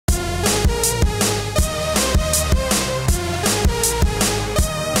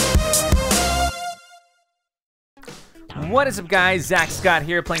What is up, guys? Zack Scott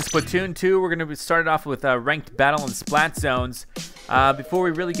here playing Splatoon 2. We're going to be started off with a ranked battle in Splat Zones. Before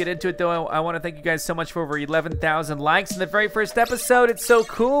we really get into it, though, I want to thank you guys so much for over 11,000 likes in the very first episode. It's so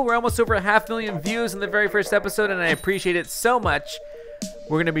cool. We're almost over 500,000 views in the very first episode, and I appreciate it so much.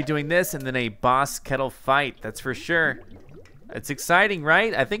 We're going to be doing this and then a boss kettle fight, that's for sure. It's exciting,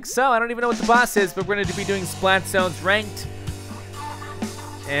 right? I think so. I don't even know what the boss is, but we're going to be doing Splat Zones ranked,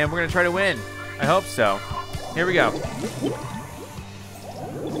 and we're going to try to win. I hope so. Here we go.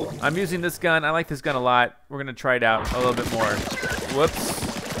 I'm using this gun. I like this gun a lot. We're gonna try it out a little bit more.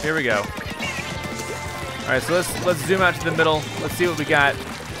 Whoops. Here we go. All right, so let's zoom out to the middle. Let's see what we got.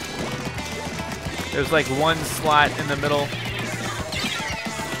 There's like one slot in the middle.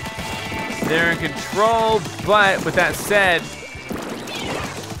 They're in control, but with that said,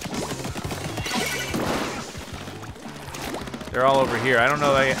 they're all over here. I don't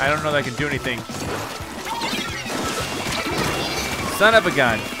know that I can do anything. Son of a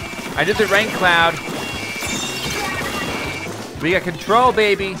gun. I did the rank cloud. We got control,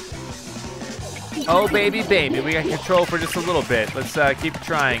 baby. Oh, baby, baby. We got control for just a little bit. Let's keep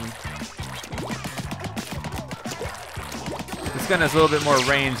trying. This gun has a little bit more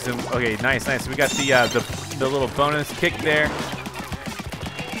range than... Okay, nice, nice. We got the little bonus kick there.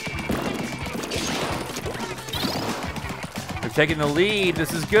 We're taking the lead.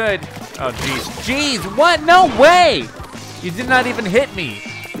 This is good. Oh, jeez. Jeez, what? No way! You did not even hit me.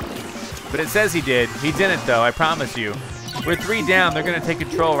 But it says he did. He didn't, though, I promise you. We're 3 down. They're going to take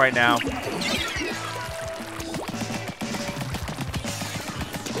control right now.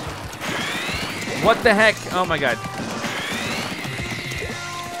 What the heck? Oh, my God.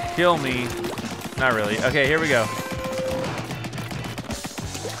 Kill me. Not really. Okay, here we go.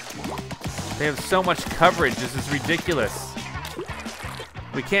 They have so much coverage. This is ridiculous.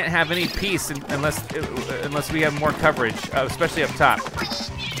 We can't have any peace unless we have more coverage, especially up top.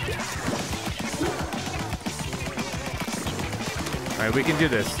 All right, we can do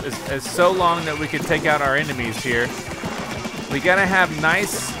this. It's so long that we can take out our enemies here. We gotta have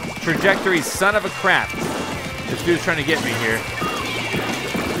nice trajectories, son of a crap. This dude's trying to get me here.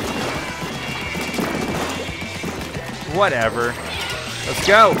 Whatever. Let's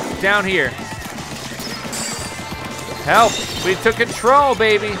go, down here. Help! We took control,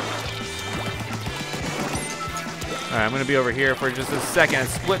 baby! Alright, I'm gonna be over here for just a second, a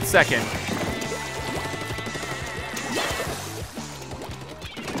split second.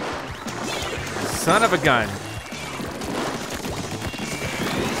 Son of a gun.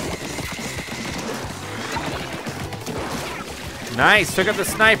 Nice, took up the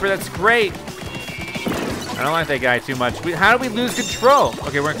sniper, that's great. I don't like that guy too much. How do we lose control?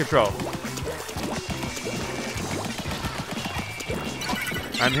 Okay, we're in control.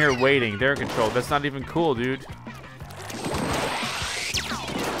 I'm here waiting. They're in control. That's not even cool, dude.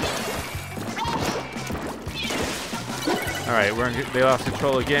 All right, they lost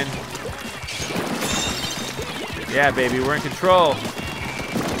control again. Yeah, baby, we're in control.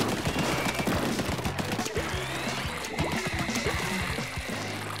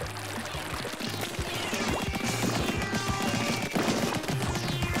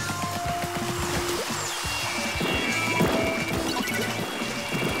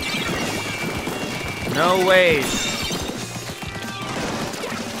 No way.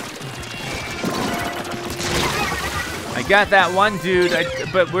 I got that one dude,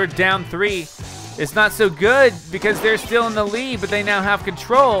 but we're down 3. It's not so good because they're still in the lead, but they now have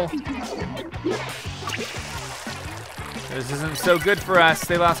control. This isn't so good for us.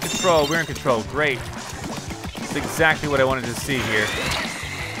 They lost control. We're in control. Great. That's exactly what I wanted to see here.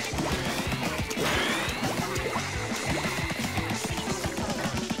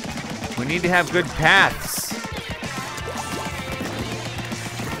 We need to have good paths.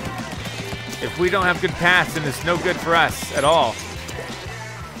 If we don't have good paths, then it's no good for us at all.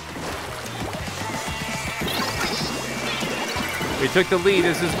 We took the lead.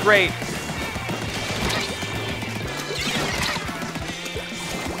 This is great.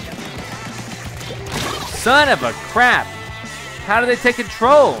 Son of a crap. How did they take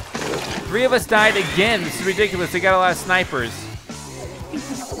control? 3 of us died again. This is ridiculous. They got a lot of snipers.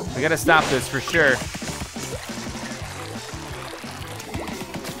 We gotta stop this for sure.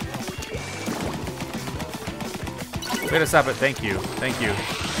 We gotta stop it. Thank you. Thank you.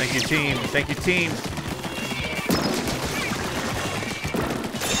 Thank you, team. Thank you, team.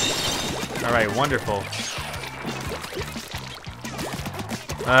 All right, wonderful.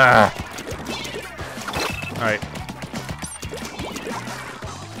 Ah. All right.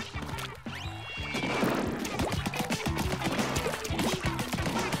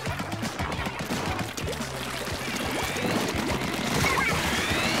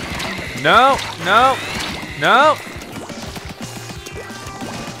 No, no, no.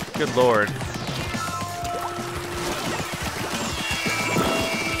 Good Lord.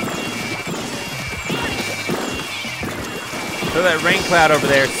 Throw that rain cloud over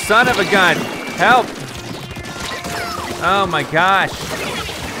there. Son of a gun. Help. Oh my gosh.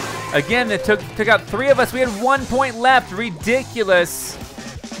 Again, it took out 3 of us. We had 1 point left. Ridiculous.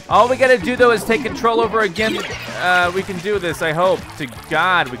 All we gotta do though is take control over again. We can do this, I hope. To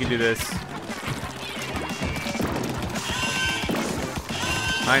God, we can do this.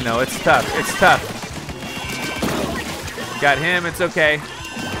 I know, it's tough. It's tough. Got him, it's okay.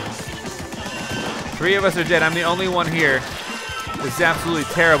 3 of us are dead. I'm the only one here. This is absolutely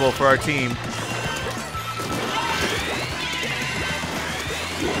terrible for our team.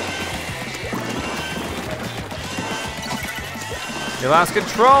 You lost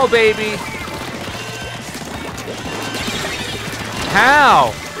control, baby.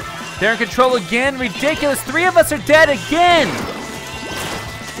 How? They're in control again? Ridiculous. 3 of us are dead again.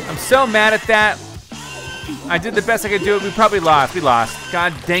 I'm so mad at that. I did the best I could do. We probably lost. We lost.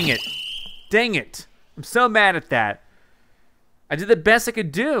 God dang it. Dang it. I'm so mad at that. I did the best I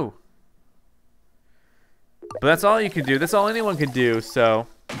could do. But that's all you can do. That's all anyone can do, so.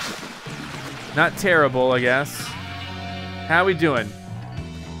 Not terrible, I guess. How we doing?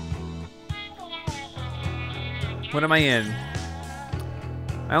 What am I in?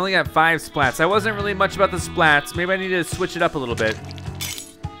 I only got 5 splats. I wasn't really much about the splats. Maybe I need to switch it up a little bit.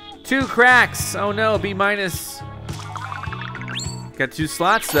 2 cracks. Oh no, B-. Got 2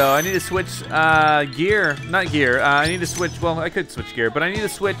 slots though. I need to switch gear. Not gear. I need to switch, well, I could switch gear, but I need to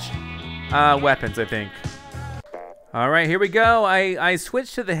switch weapons, I think. All right, here we go. I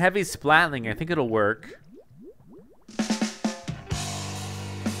switched to the heavy splatling. I think it'll work.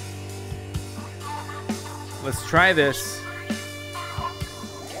 Let's try this.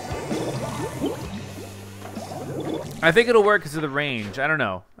 I think it'll work because of the range. I don't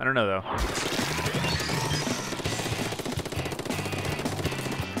know. I don't know though.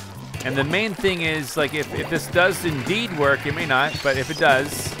 And the main thing is, like, if this does indeed work, it may not, but if it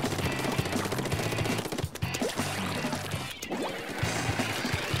does.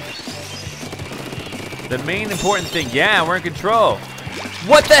 The main important thing, yeah, we're in control.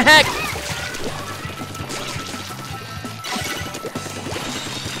 What the heck?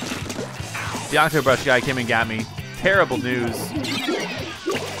 The Octobrush guy came and got me. Terrible news.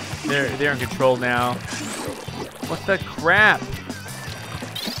 They're in control now. What the crap?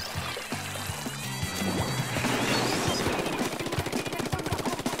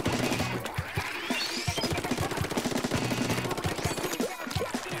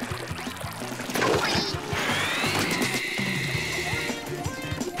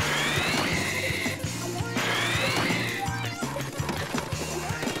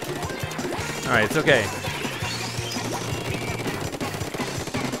 All right, it's okay.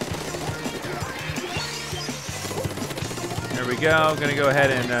 There we go. Gonna go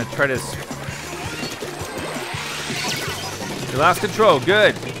ahead and try to. You lost control.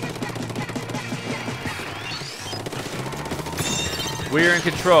 Good. We're in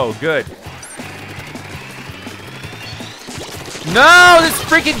control. Good. No, this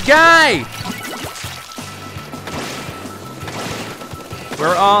freaking guy!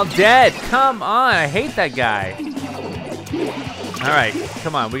 We're all dead. Come on, I hate that guy. All right,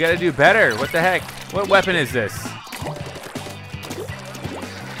 come on, we gotta do better. What the heck? What weapon is this?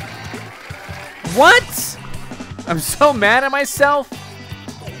 What? I'm so mad at myself.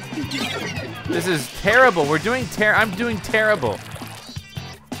 This is terrible. We're doing I'm doing terrible.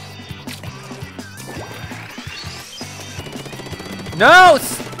 No!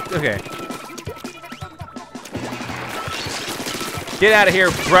 Okay. Get out of here,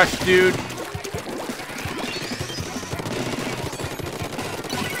 brush dude.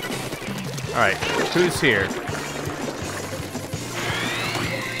 All right, who's here?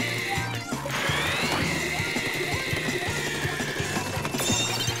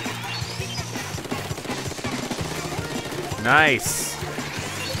 Nice.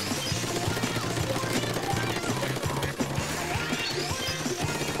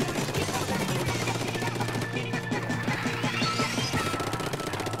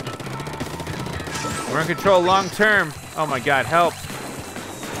 We're in control long term. Oh my God, help.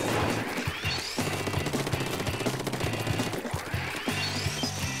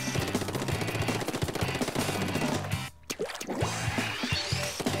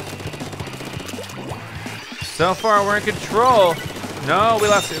 So far, we're in control. No, we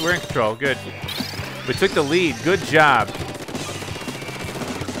lost it. We're in control. Good. We took the lead. Good job.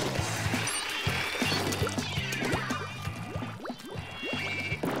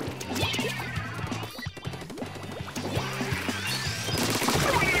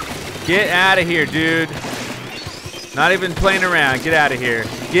 Get out of here, dude. Not even playing around. Get out of here.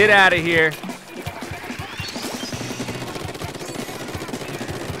 Get out of here.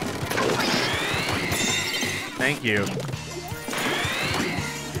 Thank you.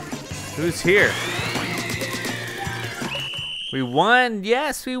 Who's here? We won.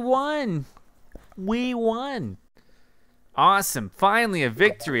 Yes, we won. We won. Awesome. Finally a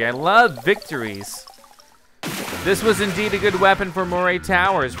victory. I love victories. This was indeed a good weapon for Moray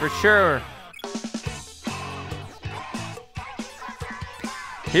Towers, for sure.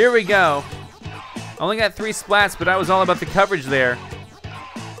 Here we go. Only got 3 splats, but I was all about the coverage there.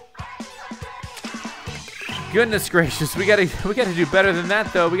 Goodness gracious, we gotta do better than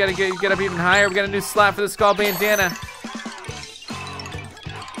that though. We gotta get up even higher. We got a new slot for the skull bandana.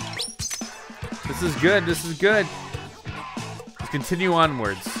 This is good. This is good. Let's continue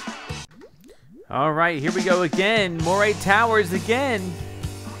onwards. All right, here we go again. Moray Towers again.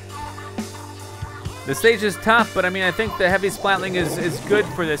 The stage is tough, but I mean, I think the heavy splatling is good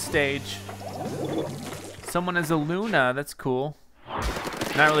for this stage. Someone has a Luna, that's cool.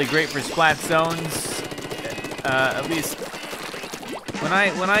 Not really great for splat zones. At least when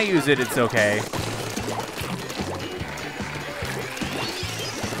I use it, it's okay.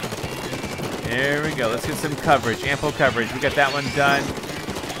 There we go. Let's get some coverage, ample coverage. We got that one done.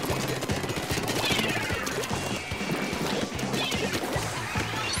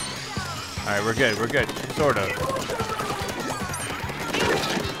 All right, we're good. We're good, sort of.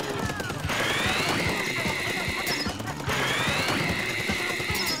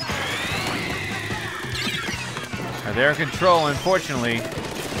 They're in control, unfortunately.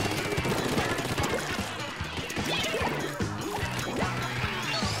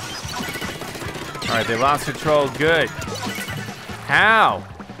 All right, they lost control. Good. How?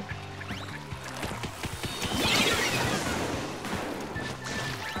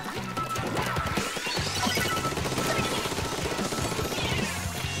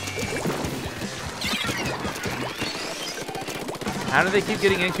 How do they keep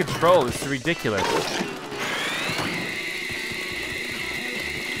getting in control? This is ridiculous.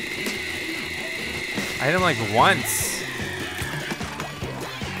 I hit him like once.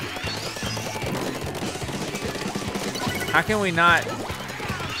 How can we not?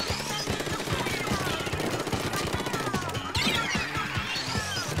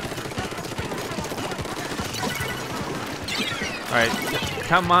 All right,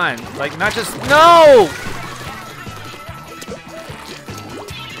 come on. Like, not just, no!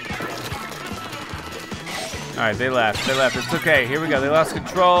 All right, they left, It's okay, here we go. They lost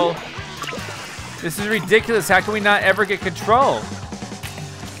control. This is ridiculous. How can we not ever get control?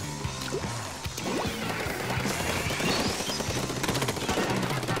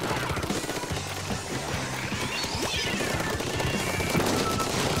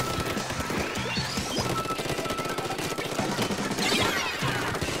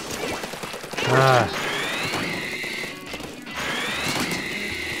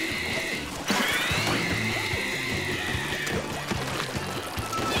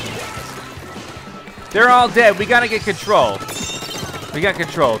 They're all dead. We gotta get control. We got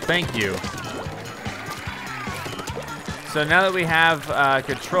control. Thank you. So now that we have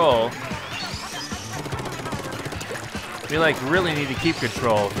control, we like really need to keep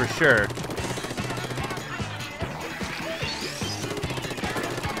control for sure.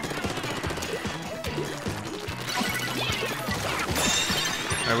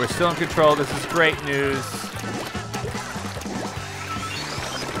 All right, we're still in control. This is great news.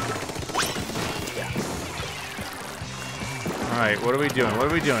 All right, what are we doing? What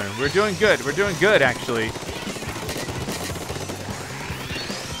are we doing? We're doing good. We're doing good, actually.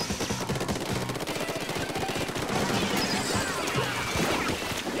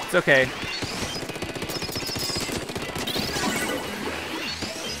 It's okay.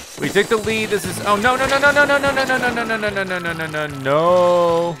 We took the lead. This is, oh no, no, no, no, no, no, no, no, no, no, no, no, no, no, no, no, no,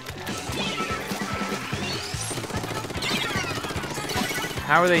 no.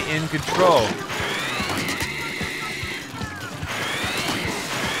 How are they in control?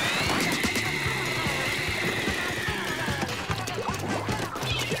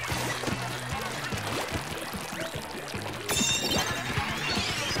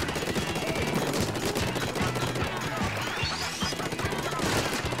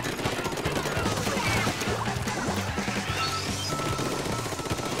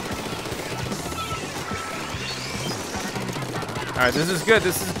 All right, this is good.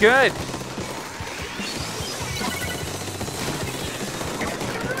 This is good.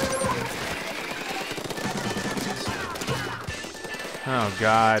 Oh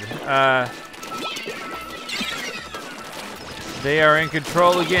God. They are in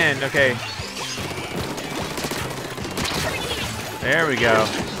control again. Okay. There we go.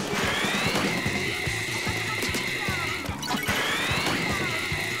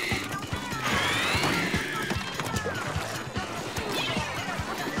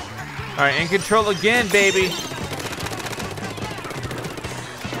 All right, in control again, baby.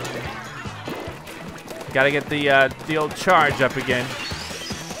 Gotta get the old charge up again.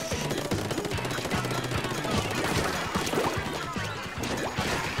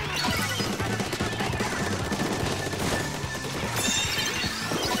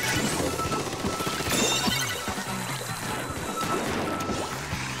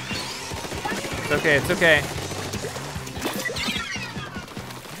 It's okay, it's okay.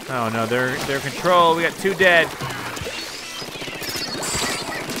 Oh no, they're in control. We got 2 dead.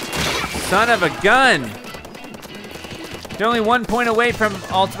 Son of a gun. They're only 1 point away from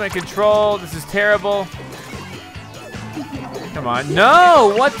ultimate control. This is terrible. Come on.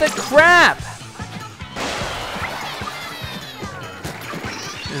 No! What the crap?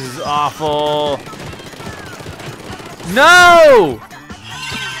 This is awful. No!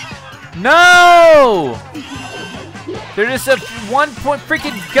 No! They're just a 1 point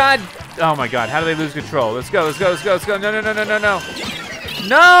freaking god. Oh my god, how do they lose control? Let's go, let's go, let's go, let's go. No, no, no, no, no, no.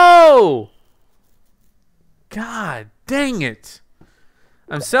 No! God dang it.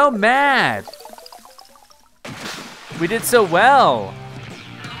 I'm so mad. We did so well.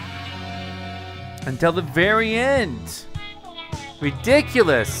 Until the very end.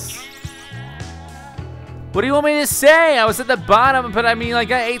 Ridiculous. What do you want me to say? I was at the bottom, but I mean, like,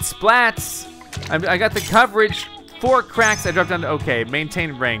 I 8 splats. I got the coverage, 4 cracks. I dropped down to okay,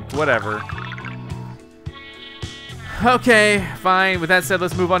 maintain rank, whatever. Okay, fine. With that said,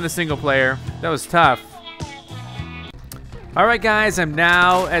 let's move on to single player. That was tough. All right, guys, I'm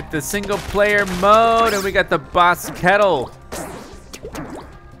now at the single player mode, and we got the boss kettle.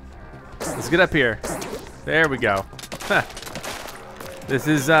 Let's get up here. There we go. This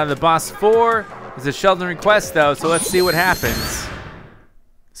is the boss 4. It's a Sheldon request, though, so let's see what happens.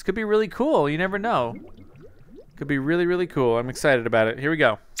 This could be really cool. You never know. Could be really, really cool. I'm excited about it. Here we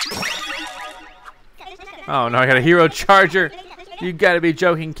go. Oh, no, I got a hero charger. You gotta be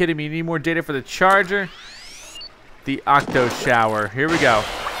joking, kidding me. You need more data for the charger? The Octo shower. Here we go.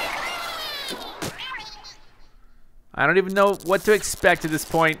 I don't even know what to expect at this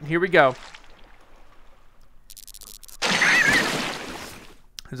point. Here we go.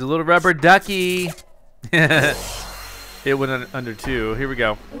 There's a little rubber ducky. It went under 2. Here we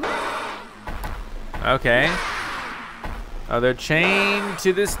go. Okay. Oh, they're chained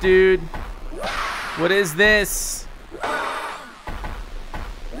to this dude. What is this?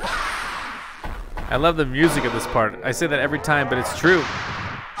 I love the music of this part. I say that every time, but it's true.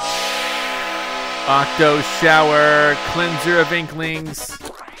 Octo shower, cleanser of Inklings.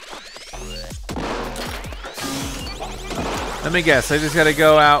 Let me guess, I just gotta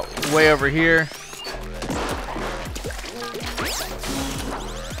go out way over here.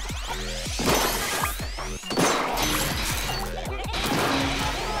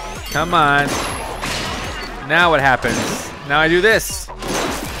 Come on. Now what happens? Now I do this.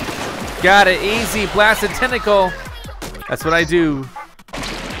 Got it, easy, blasted tentacle. That's what I do.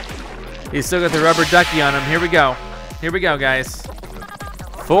 He's still got the rubber ducky on him. Here we go. Here we go, guys.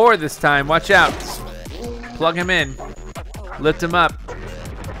 4 this time, watch out. Plug him in. Lift him up.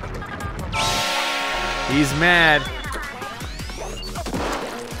 He's mad.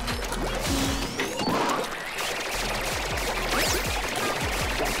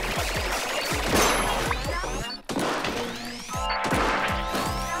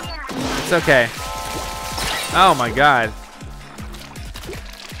 It's okay. Oh my god.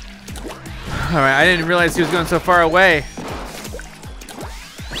 Alright, I didn't realize he was going so far away.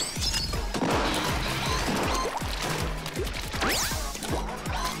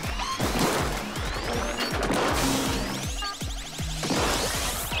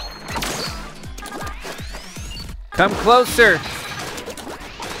 Come closer.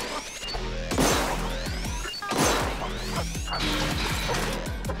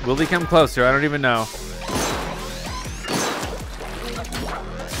 Will he come closer? I don't even know.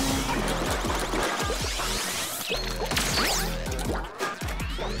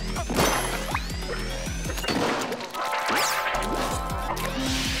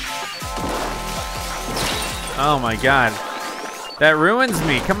 Oh my god. That ruins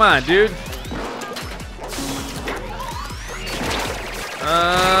me. Come on, dude.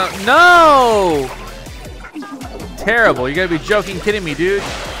 No! Terrible. You gotta be joking, kidding me, dude.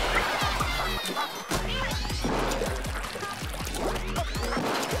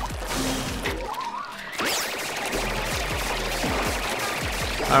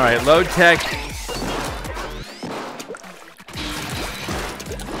 All right, low tech.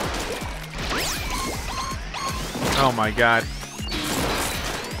 Oh my God.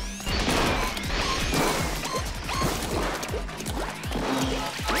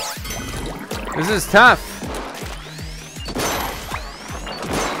 This is tough.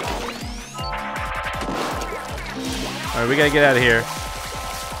 All right, we gotta get out of here.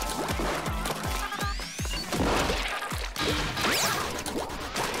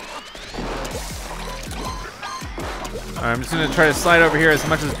 All right, I'm just gonna try to slide over here as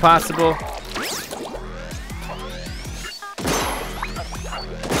much as possible.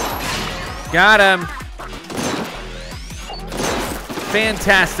 Got him.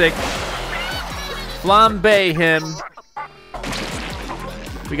 Fantastic. Flambe him.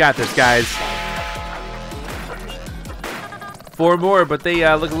 We got this, guys. 4 more, but they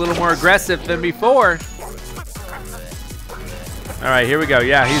look a little more aggressive than before. All right, here we go.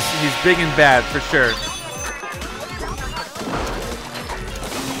 Yeah, he's big and bad for sure.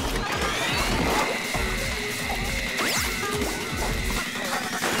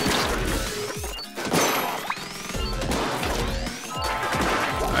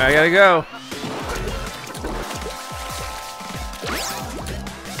 I gotta go.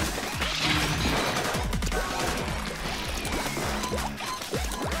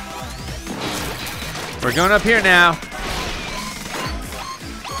 We're going up here now.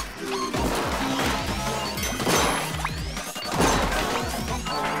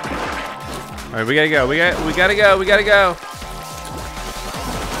 All right, we gotta go. We gotta go. We gotta go.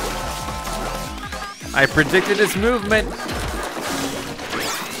 I predicted this movement.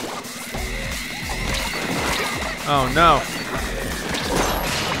 Oh no.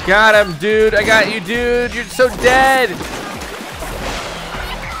 Got him, dude. I got you, dude. You're so dead.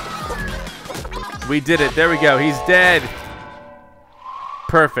 We did it. There we go. He's dead.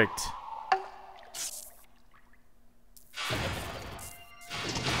 Perfect.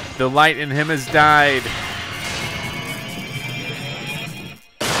 The light in him has died.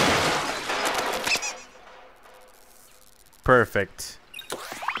 Perfect.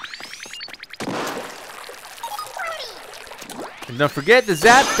 And don't forget the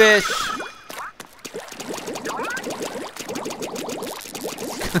Zap fish.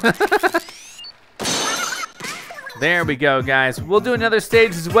 There we go, guys. We'll do another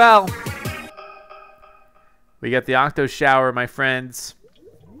stage as well. We got the Octo shower, my friends.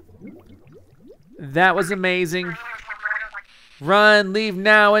 That was amazing. Run, leave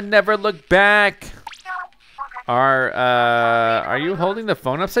now, and never look back. Are you holding the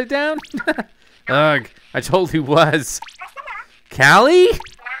phone upside down? Ugh, I totally was. Callie?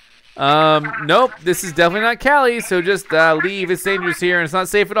 Nope, this is definitely not Callie, so just leave. It's dangerous here, and it's not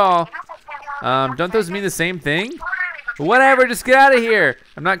safe at all. Don't those mean the same thing? Whatever, just get out of here.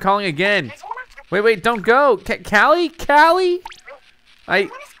 I'm not calling again. Wait, don't go. Callie? Callie? I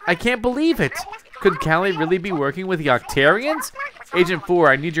can't believe it. Could Callie really be working with the Octarians? Agent 4,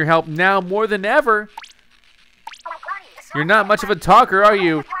 I need your help now more than ever. You're not much of a talker, are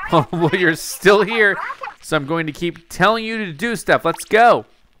you? Oh, well, you're still here, so I'm going to keep telling you to do stuff. Let's go.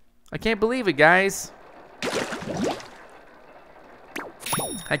 I can't believe it, guys.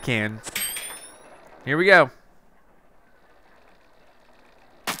 I can. Here we go.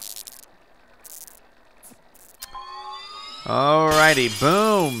 Alrighty,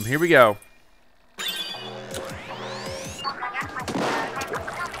 boom. Here we go.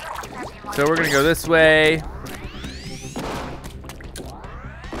 So we're gonna go this way.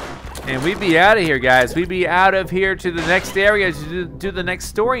 And we'd be out of here, guys. We'd be out of here to the next area to do the next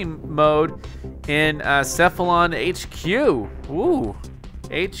story mode in Cephalon HQ. Ooh,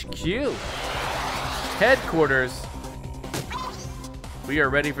 HQ. Headquarters. We are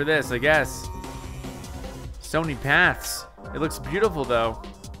ready for this, I guess. So many paths. It looks beautiful, though.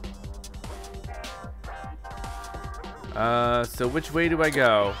 So which way do I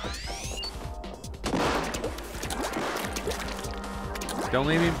go? Don't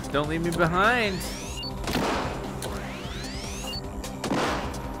leave me behind.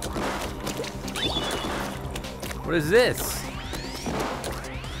 What is this?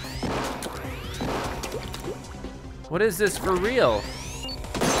 What is this for real?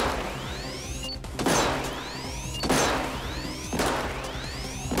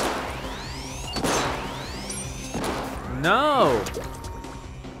 No.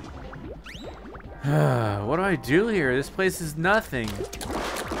 What do I do here? This place is nothing.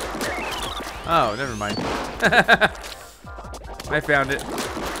 Oh, never mind. I found it.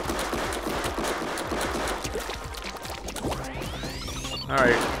 All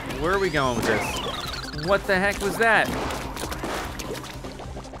right, where are we going with this? What the heck was that?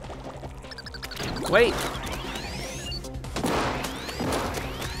 Wait.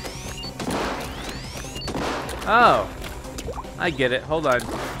 Oh. I get it. Hold on.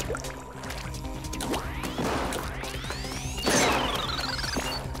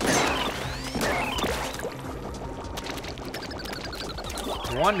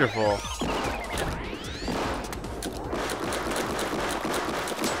 Wonderful.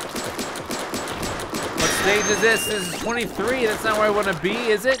 What stage is this? This is 23. That's not where I want to be,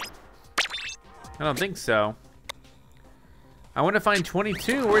 is it? I don't think so. I want to find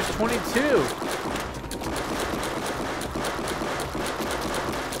 22. Where's 22?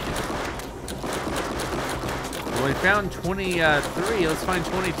 Well, we found 23. Let's find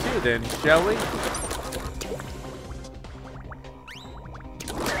 22 then, shall we?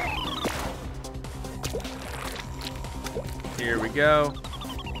 Here we go.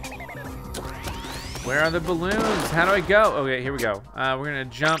 Where are the balloons? How do I go? Okay, here we go. We're gonna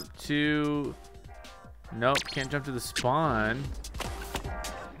jump to... Nope, can't jump to the spawn.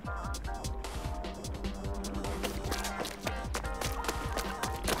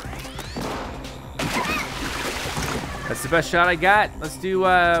 That's the best shot I got. Let's do,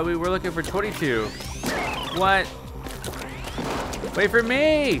 we were looking for 22. What? Wait for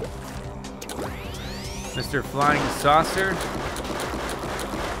me! Mr. Flying Saucer.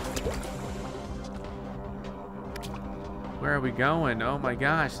 Where are we going? Oh my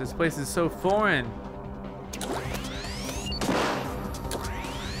gosh, this place is so foreign.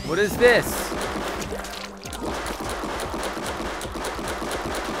 What is this?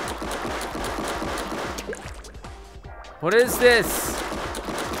 What is this?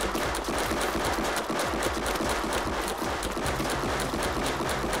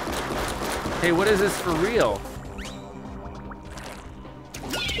 Hey, what is this for real?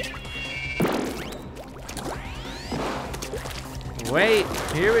 Wait,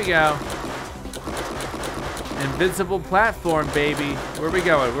 here we go. Invincible platform, baby. Where are we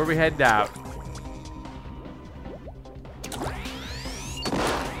going? Where are we heading out?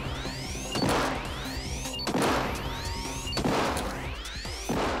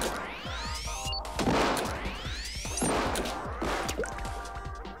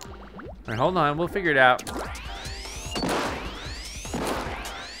 All right, hold on, we'll figure it out.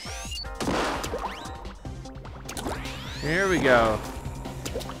 Here we go.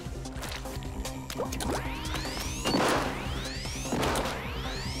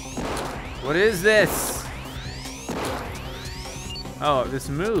 What is this? Oh, this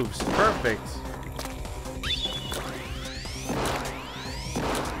moves. Perfect.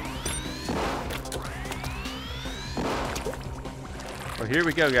 Well, here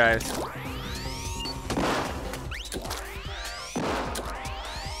we go, guys.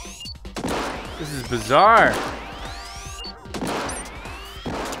 This is bizarre.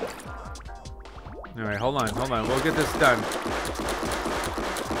 All right, hold on. We'll get this done.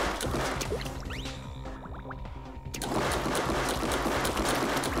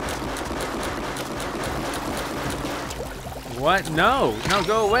 What? No,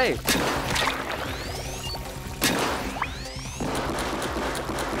 go away.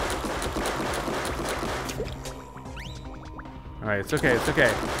 All right, it's okay, it's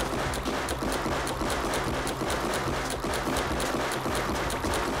okay.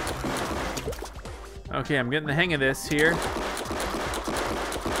 Okay, I'm getting the hang of this here.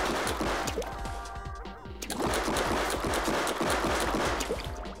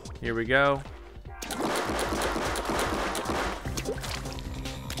 Here we go.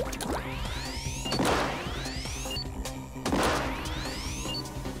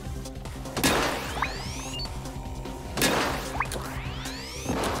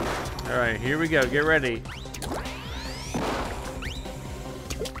 All right, here we go. Get ready.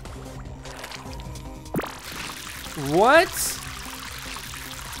 What?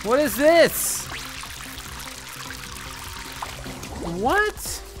 What is this?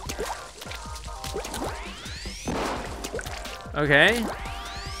 What? Okay.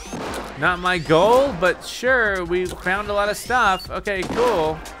 Not my goal, but sure, we found a lot of stuff. Okay,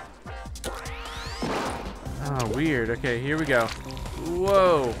 cool. Oh, weird. Okay, here we go.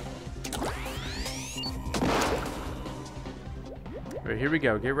 Whoa. All right, here we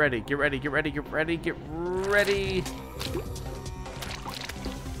go. Get ready. Get ready. Get ready. Get ready. Get ready.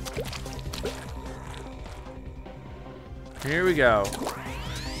 Here we go.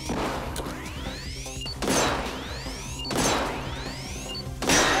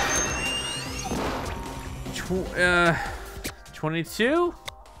 22?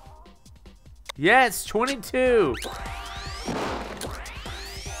 Yes, 22.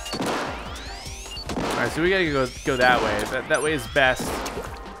 All right, so we gotta go that way. That way is best.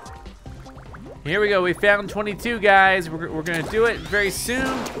 Here we go. We found 22, guys. We're gonna do it very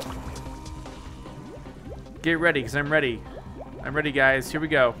soon. Get ready, because I'm ready. I'm ready, guys. Here we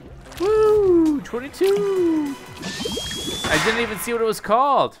go. Woo! 22. I didn't even see what it was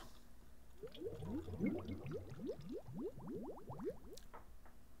called.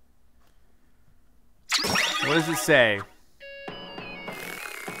 What does it say?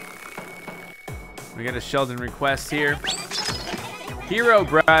 We got a Sheldon request here. Hero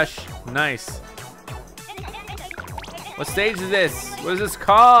brush. Nice. What stage is this? What is this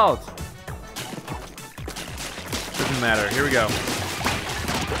called? Doesn't matter. Here we go.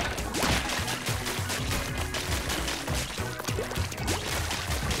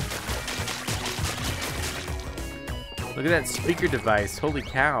 Look at that speaker device. Holy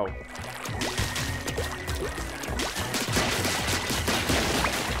cow.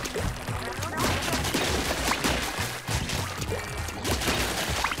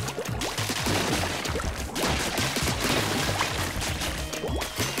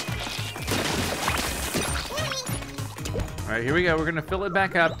 All right, here we go. We're gonna fill it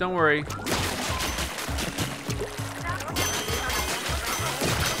back up. Don't worry.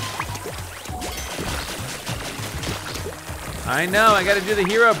 I know. I gotta do the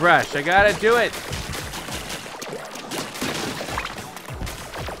hero brush. I gotta do it.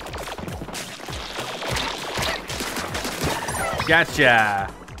 Gotcha.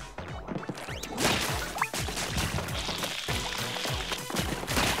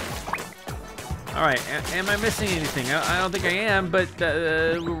 All right, am I missing anything? I don't think I am, but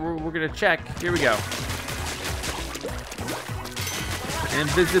we're gonna check. Here we go.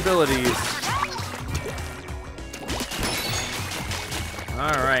 Invisibilities.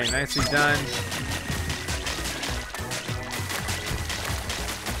 All right, nicely done.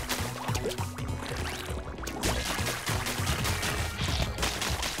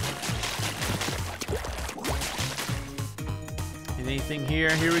 Anything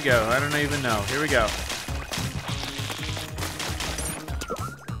here? Here we go. I don't even know. Here we go.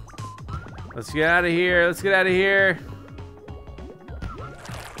 Let's get out of here. Let's get out of here.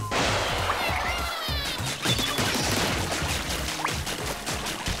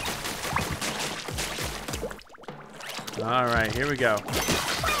 All right, here we go.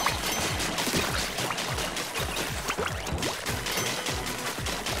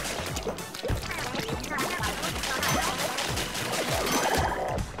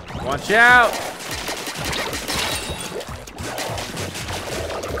 Watch out!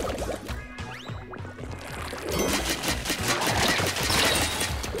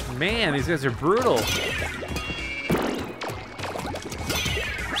 Man, these guys are brutal.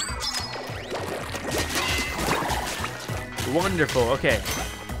 Wonderful, okay.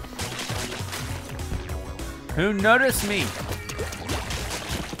 Who noticed me?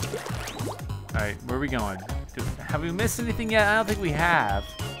 All right, where are we going? Have we missed anything yet? I don't think we have.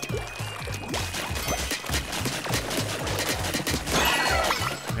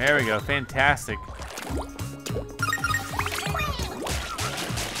 There we go, fantastic.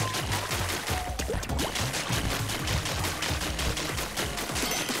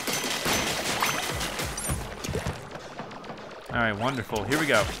 All right, wonderful, here we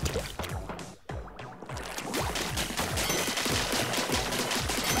go.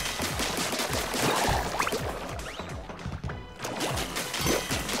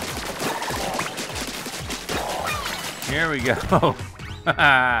 Here we go.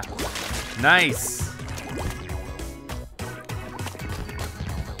 Nice.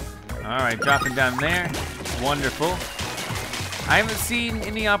 All right, dropping down there. Wonderful. I haven't seen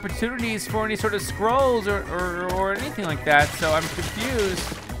any opportunities for any sort of scrolls or anything like that, so I'm confused.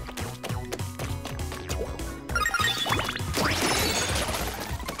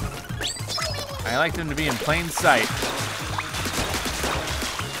 I like them to be in plain sight.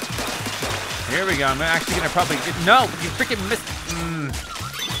 Here we go. I'm actually gonna probably get, no, you freaking missed.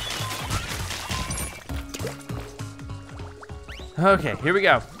 Okay, here we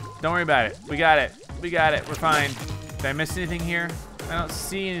go. Don't worry about it. We got it. We got it. We're fine. Did I miss anything here? I don't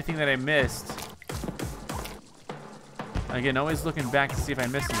see anything that I missed. Again, always looking back to see if I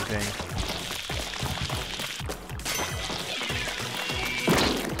missed anything.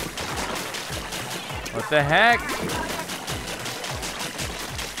 What the heck?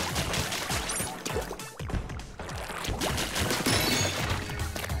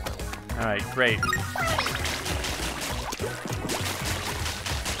 All right, great.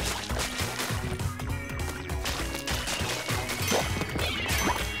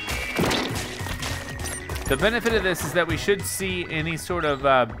 The benefit of this is that we should see any sort of,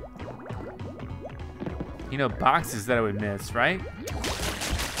 you know, boxes that I would miss, right?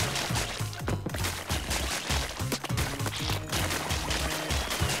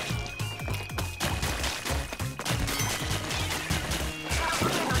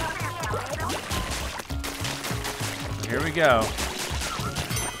 we go.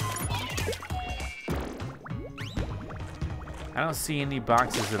 I don't see any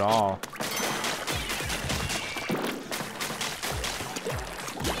boxes at all.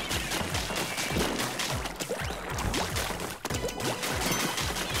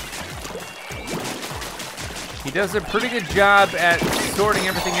 He does a pretty good job at sorting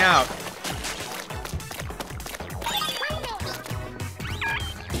everything out.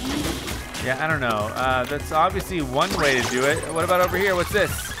 Yeah, I don't know. That's obviously one way to do it. What about over here? What's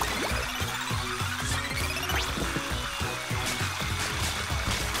this?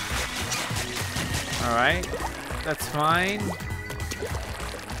 All right, that's fine.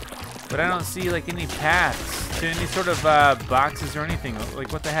 But I don't see like any paths to any sort of boxes or anything.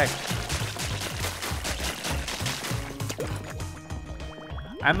 Like, what the heck?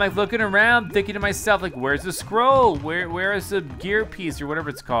 I'm like looking around, thinking to myself, like, where's the scroll? Where is the gear piece or whatever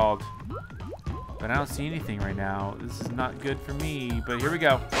it's called? But I don't see anything right now. This is not good for me, but here we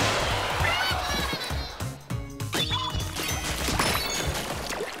go.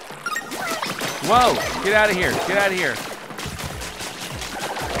 Whoa, get out of here, get out of here.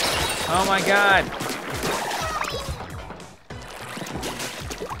 Oh my God.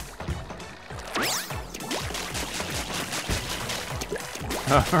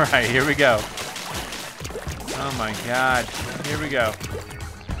 All right, here we go. Oh my God, here we go.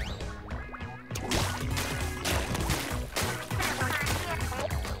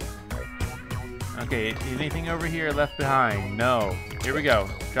 Okay, anything over here left behind? No. Here we go.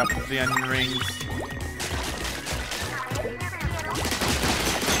 Drop the onion rings.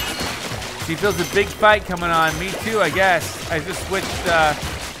 She feels a big fight coming on. Me too, I guess. I just switched,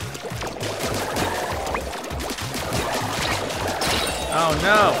 Oh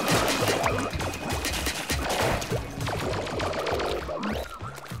no.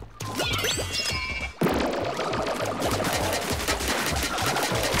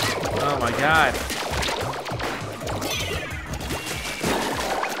 Oh my God.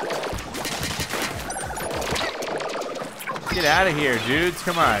 Get out of here, dudes.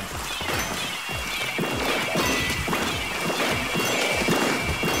 Come on.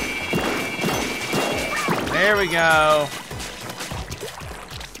 There we go.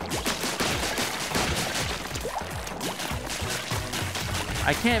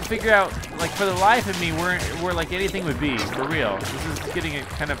 I can't figure out, like, for the life of me, where like anything would be, for real. This is getting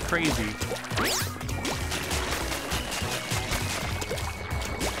kind of crazy.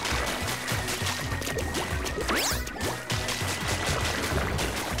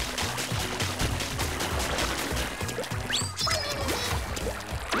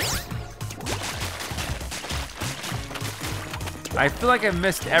 I feel like I've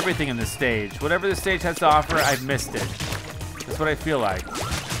missed everything in this stage. Whatever the stage has to offer, I've missed it. That's what I feel like.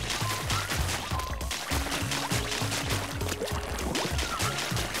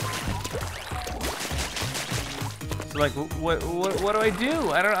 So like, what do I do?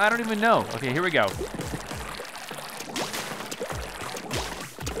 I don't even know. Okay, here we go.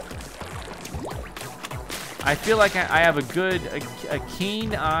 I feel like I have a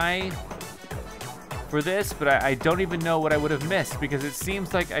keen eye for this, but I don't even know what I would have missed because it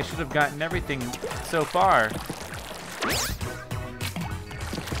seems like I should have gotten everything so far.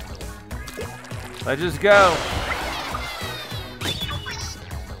 Let's just go.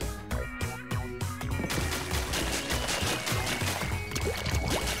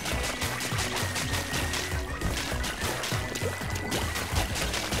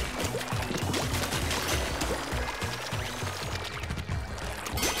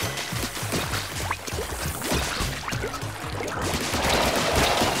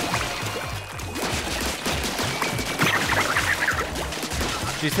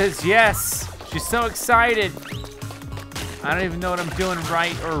 She says yes. She's so excited. I don't even know what I'm doing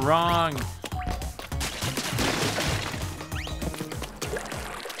right or wrong.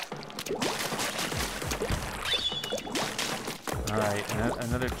 All right,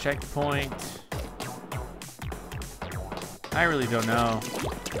 another checkpoint. I really don't know.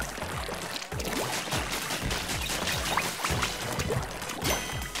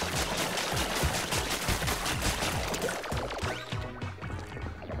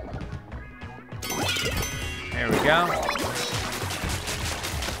 There we go.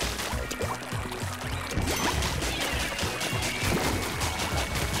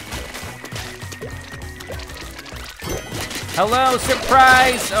 Hello,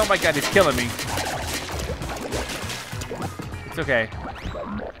 surprise! Oh my God, he's killing me. It's okay.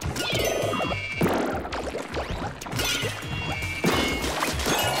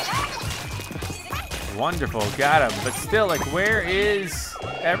 Wonderful, got him. But still, like, where is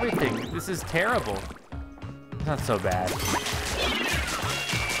everything? This is terrible. Not so bad.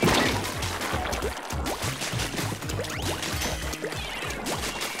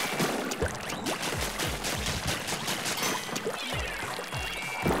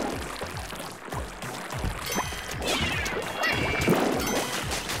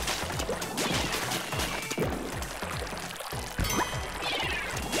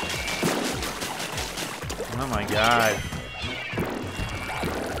 Oh my god.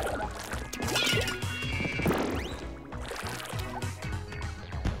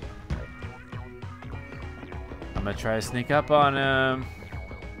 I'm gonna try to sneak up on him.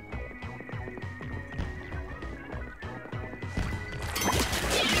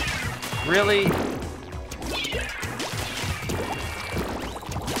 Really?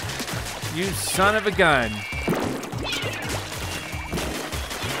 You son of a gun.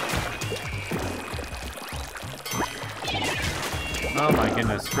 Oh my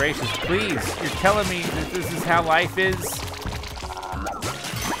goodness gracious, please. You're telling me that this is how life is?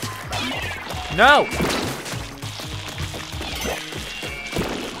 No!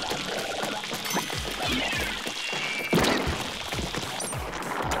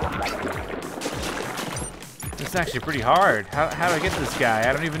 It's actually pretty hard. How do I get this guy?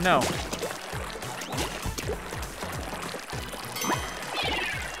 I don't even know.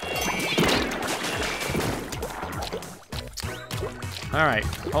 All right,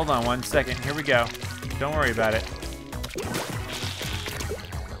 hold on 1 second. Here we go. Don't worry about it.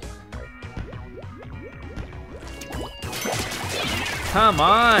 Come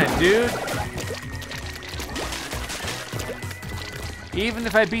on, dude. Even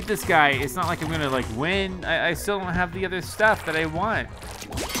if I beat this guy, it's not like I'm gonna like win. I still don't have the other stuff that I want.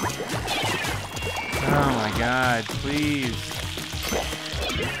 Oh my god, please.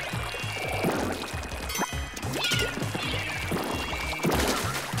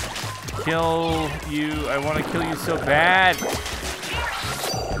 Kill you. I want to kill you so bad.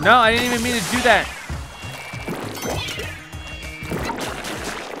 No, I didn't even mean to do that.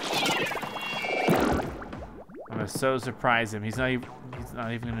 I'm gonna so surprise him. He's not even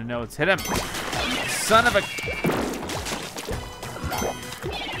gonna know it's hit him. Son of a.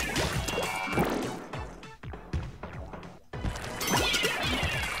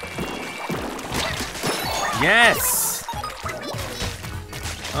 Yes.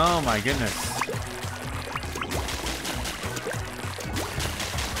 Oh my goodness.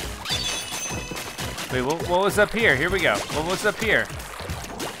 Wait, what was up here? Here we go. What was up here?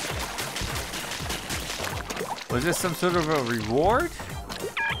 Was this some sort of a reward?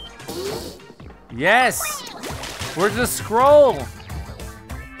 Yes! Where's the scroll?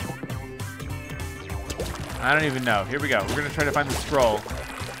 I don't even know. Here we go. We're gonna try to find the scroll.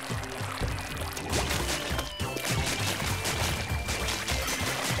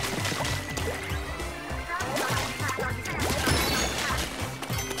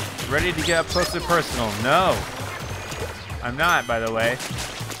 Ready to get up close and personal? No. I'm not, by the way.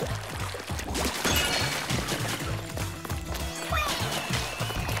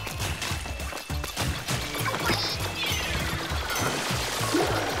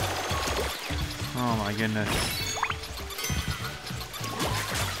 Oh my goodness.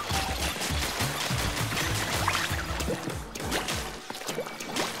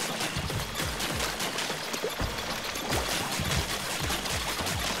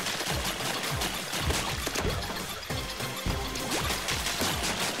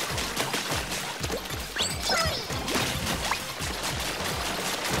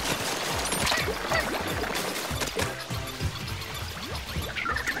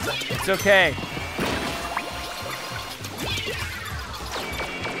 It's okay.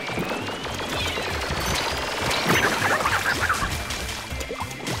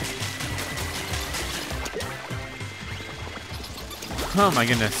 Oh my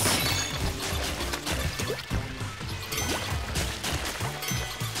goodness.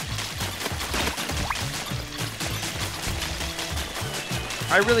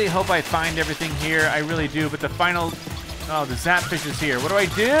 I really hope I find everything here. I really do, but the final... Oh, the Zapfish is here. What do I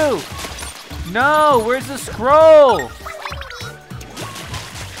do? No, where's the scroll?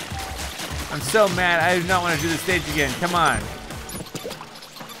 I'm so mad. I do not want to do the stage again. Come on.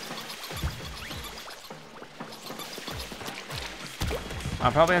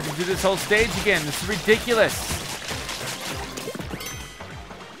 I'll probably have to do this whole stage again. This is ridiculous.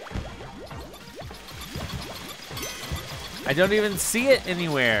 I don't even see it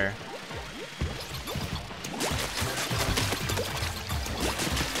anywhere.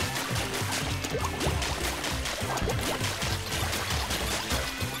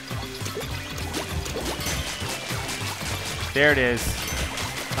 There it is.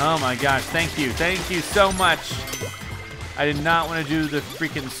 Oh my gosh, thank you so much. I did not want to do the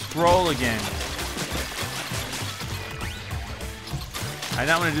freaking scroll again. I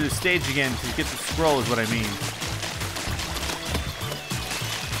did not want to do the stage again to get the scroll is what I mean.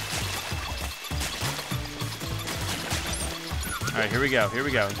 All right, here we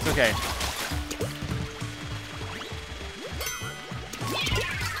go, it's okay.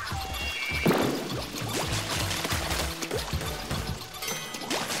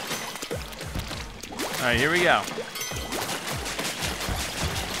 All right, here we go.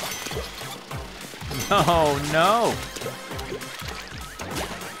 Oh, no.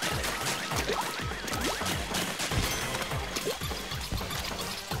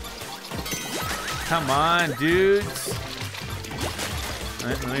 Come on, dudes.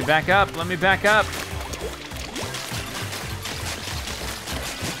 Let me back up. Let me back up.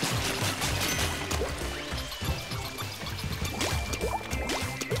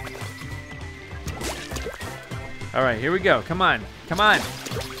 All right, here we go. Come on. Come on.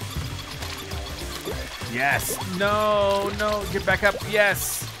 Yes. No, no. Get back up.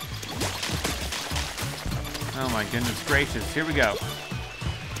 Yes. Oh, my goodness gracious. Here we go.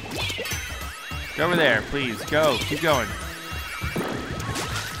 Go over there, please. Go. Keep going.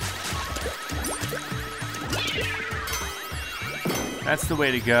 That's the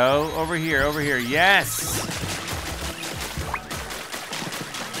way to go. Over here, over here. Yes.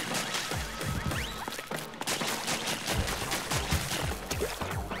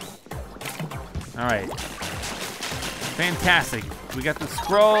 All right. Fantastic. We got the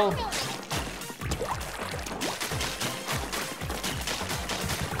scroll.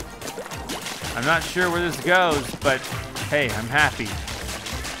 I'm not sure where this goes, but hey, I'm happy.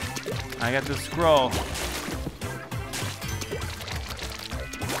 I got the scroll.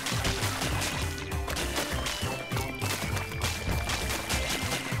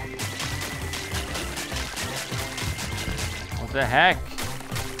 What the heck?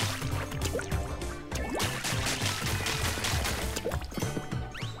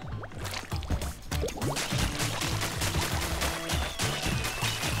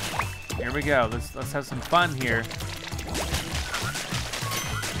 Here we go. Let's have some fun here.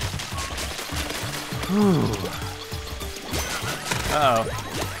 Ooh. Uh-oh.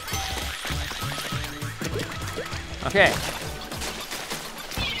 Okay.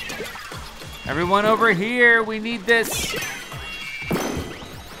 Everyone over here, we need this.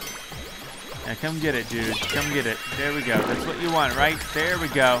 Yeah, come get it, dude. Come get it. There we go. That's what you want, right? There we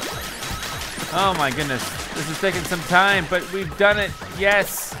go. Oh my goodness. This is taking some time, but we've done it.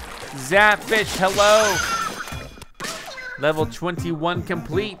 Yes. Zapfish, hello. Level 21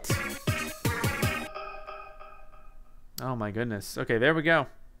 complete. Oh my goodness. Okay, there we go.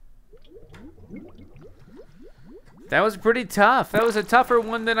 That was pretty tough. That was a tougher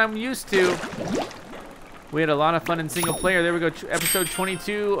one than I'm used to. We had a lot of fun in single player. There we go. Episode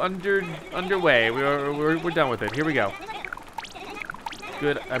 22 underway. We're done with it. Here we go.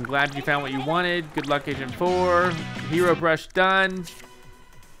 Good. I'm glad you found what you wanted. Good luck, Agent 4. Hero brush done.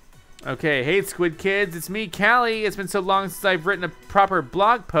 Okay, hey Squid Kids, it's me, Callie. It's been so long since I've written a proper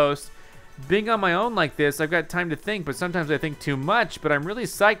blog post. Being on my own like this, I've got time to think, but sometimes I think too much. But I'm really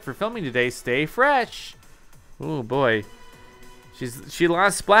psyched for filming today. Stay fresh. Oh boy, she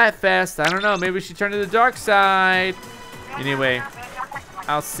lost Splatfest. I don't know. Maybe she turned to the dark side. Anyway,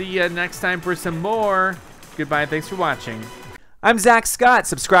 I'll see you next time for some more. Goodbye. Thanks for watching. I'm Zack Scott.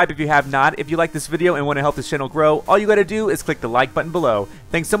 Subscribe if you have not. If you like this video and want to help this channel grow, all you got to do is click the like button below.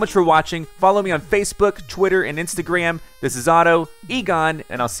 Thanks so much for watching. Follow me on Facebook, Twitter, and Instagram. This is Otto, Egon,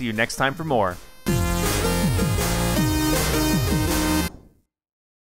 and I'll see you next time for more.